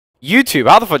YouTube,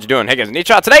 how the fuck you doing? Hey guys,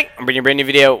 Nadeshot. Today, I'm bringing you a brand new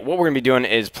video. What we're going to be doing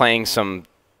is playing some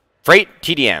Freight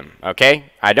TDM, okay?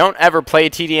 I don't ever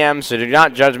play TDM, so do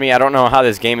not judge me. I don't know how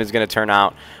this game is going to turn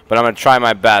out, but I'm going to try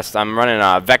my best. I'm running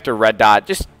a Vector Red Dot,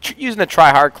 just using the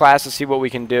try-hard class to see what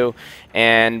we can do.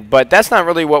 But that's not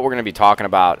really what we're going to be talking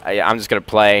about. I'm just going to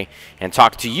play and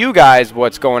talk to you guys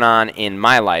what's going on in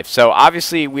my life. So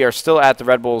obviously, we are still at the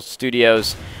Red Bull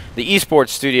Studios, the esports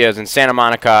studios in Santa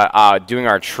Monica, doing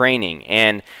our training.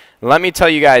 And let me tell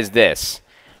you guys this.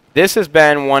 This has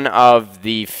been one of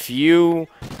the few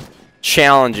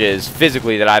challenges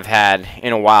physically that I've had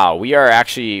in a while. We are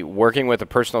actually working with a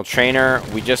personal trainer.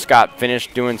 We just got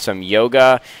finished doing some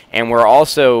yoga, and we're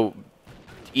also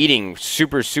eating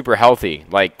super, super healthy.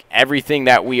 Like, everything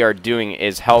that we are doing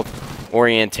is health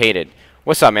orientated.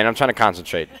 What's up, man? I'm trying to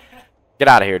concentrate. Get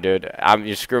out of here, dude.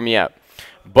 You're screwing me up.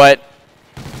 But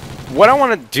what I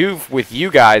want to do with you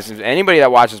guys, anybody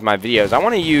that watches my videos, I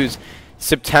want to use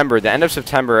September, the end of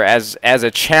September, as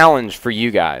a challenge for you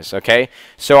guys, okay?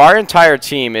 So our entire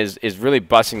team is really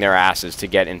busting their asses to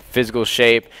get in physical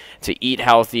shape, to eat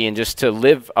healthy, and just to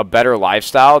live a better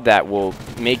lifestyle that will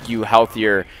make you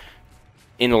healthier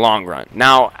in the long run.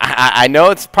 Now, I know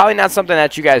it's probably not something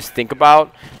that you guys think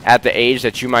about at the age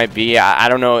that you might be. I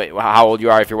don't know how old you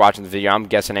are if you're watching the video. I'm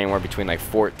guessing anywhere between like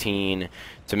 14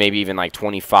 to maybe even like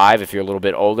 25 if you're a little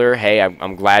bit older. Hey,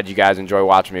 I'm glad you guys enjoy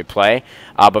watching me play.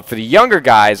 But for the younger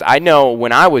guys, I know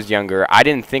when I was younger, I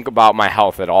didn't think about my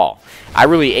health at all. I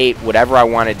really ate whatever I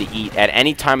wanted to eat at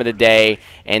any time of the day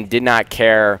and did not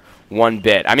care one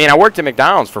bit. I mean, I worked at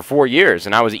McDonald's for 4 years,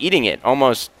 and I was eating it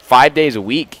almost 5 days a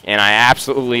week, and I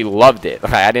absolutely loved it.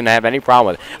 I didn't have any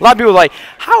problem with it. A lot of people are like,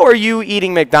 how are you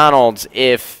eating McDonald's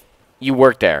if you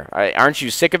work there? Aren't you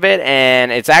sick of it?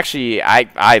 And it's actually,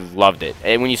 I loved it.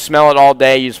 And when you smell it all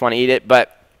day, you just want to eat it.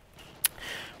 But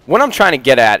what I'm trying to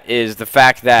get at is the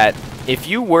fact that if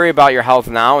you worry about your health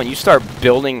now and you start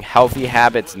building healthy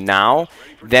habits now,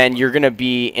 then you're going to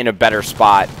be in a better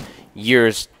spot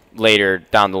years later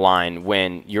down the line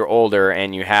when you're older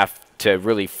and you have to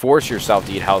really force yourself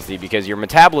to eat healthy, because your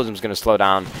metabolism is going to slow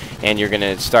down and you're going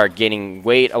to start gaining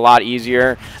weight a lot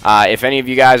easier. If any of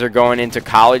you guys are going into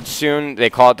college soon, they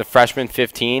call it the freshman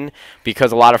 15,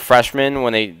 because a lot of freshmen,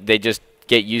 when they just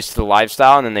get used to the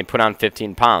lifestyle and then they put on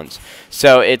 15 pounds.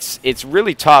 So it's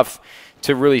really tough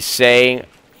to really say,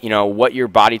 you know, what your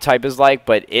body type is like,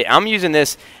 but I'm using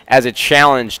this as a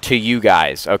challenge to you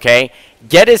guys, okay?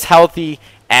 Get as healthy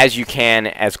as you can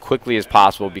as quickly as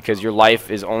possible, because your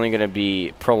life is only going to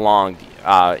be prolonged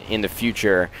in the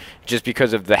future just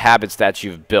because of the habits that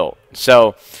you've built.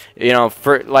 So, you know,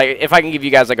 for like, if I can give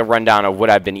you guys like a rundown of what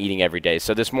I've been eating every day.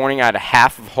 So this morning I had a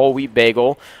half of whole wheat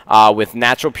bagel with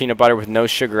natural peanut butter with no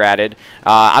sugar added.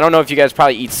 I don't know if you guys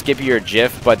probably eat Skippy or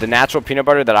Jif, but the natural peanut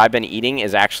butter that I've been eating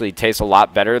is actually tastes a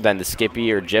lot better than the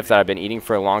Skippy or Jif that I've been eating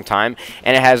for a long time,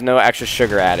 and it has no extra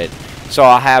sugar added. So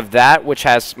I'll have that, which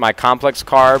has my complex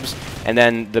carbs, and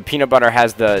then the peanut butter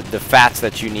has the fats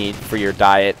that you need for your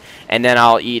diet. And then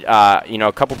I'll eat, you know,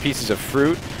 a couple pieces of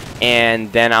fruit, and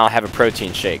then I'll have a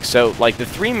protein shake. So, like, the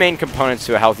three main components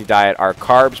to a healthy diet are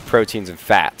carbs, proteins, and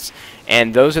fats.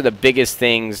 And those are the biggest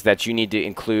things that you need to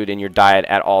include in your diet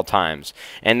at all times.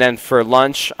 And then for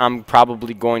lunch, I'm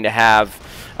probably going to have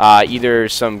either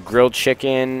some grilled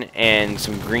chicken and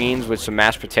some greens with some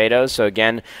mashed potatoes. So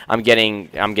again, I'm getting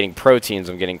proteins,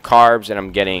 I'm getting carbs, and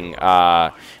I'm getting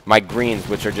my greens,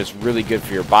 which are just really good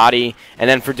for your body. And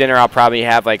then for dinner, I'll probably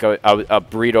have like a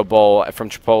burrito bowl from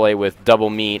Chipotle with double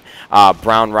meat,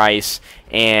 brown rice,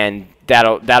 and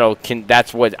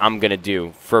that's what I'm gonna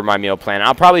do for my meal plan.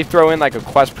 I'll probably throw in like a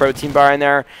Quest protein bar in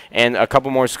there and a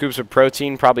couple more scoops of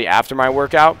protein probably after my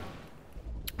workout.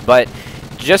 But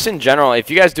just in general, if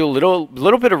you guys do a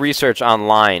little bit of research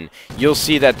online, you'll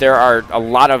see that there are a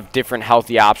lot of different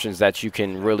healthy options that you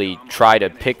can really try to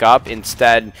pick up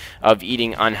instead of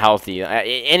eating unhealthy.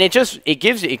 And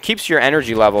it keeps your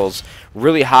energy levels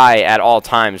really high at all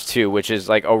times too, which is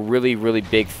like a really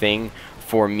big thing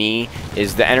for me,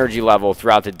 is the energy level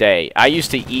throughout the day. I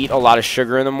used to eat a lot of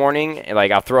sugar in the morning. Like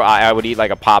I would eat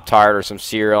like a Pop-Tart or some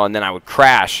cereal, and then I would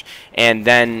crash. And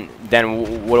then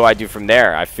what do I do from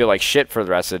there? I feel like shit for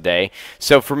the rest of the day.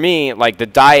 So for me, like, the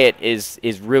diet is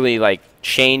really like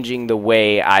changing the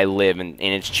way I live, and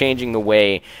it's changing the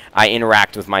way I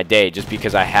interact with my day, just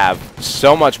because I have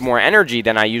so much more energy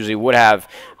than I usually would have,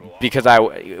 because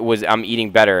I'm eating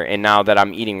better, and now that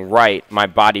I'm eating right, my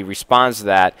body responds to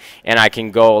that, and I can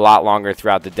go a lot longer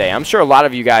throughout the day. I'm sure a lot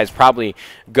of you guys probably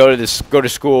go to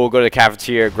school, go to the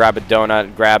cafeteria, grab a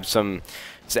donut, grab some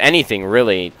It's anything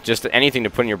really, just anything to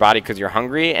put in your body because you're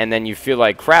hungry, and then you feel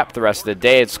like crap the rest of the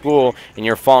day at school, and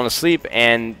you're falling asleep,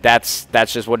 and that's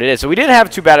just what it is. So we didn't have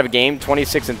too bad of a game.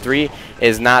 26-3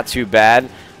 is not too bad.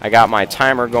 I got my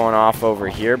timer going off over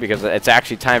here because it's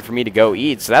actually time for me to go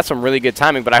eat. So that's some really good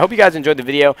timing. But I hope you guys enjoyed the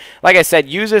video. Like I said,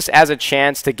 use this as a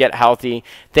chance to get healthy.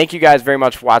 Thank you guys very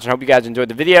much for watching. I hope you guys enjoyed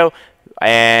the video.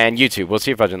 And YouTube, we'll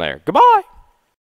see you fudging later. Goodbye.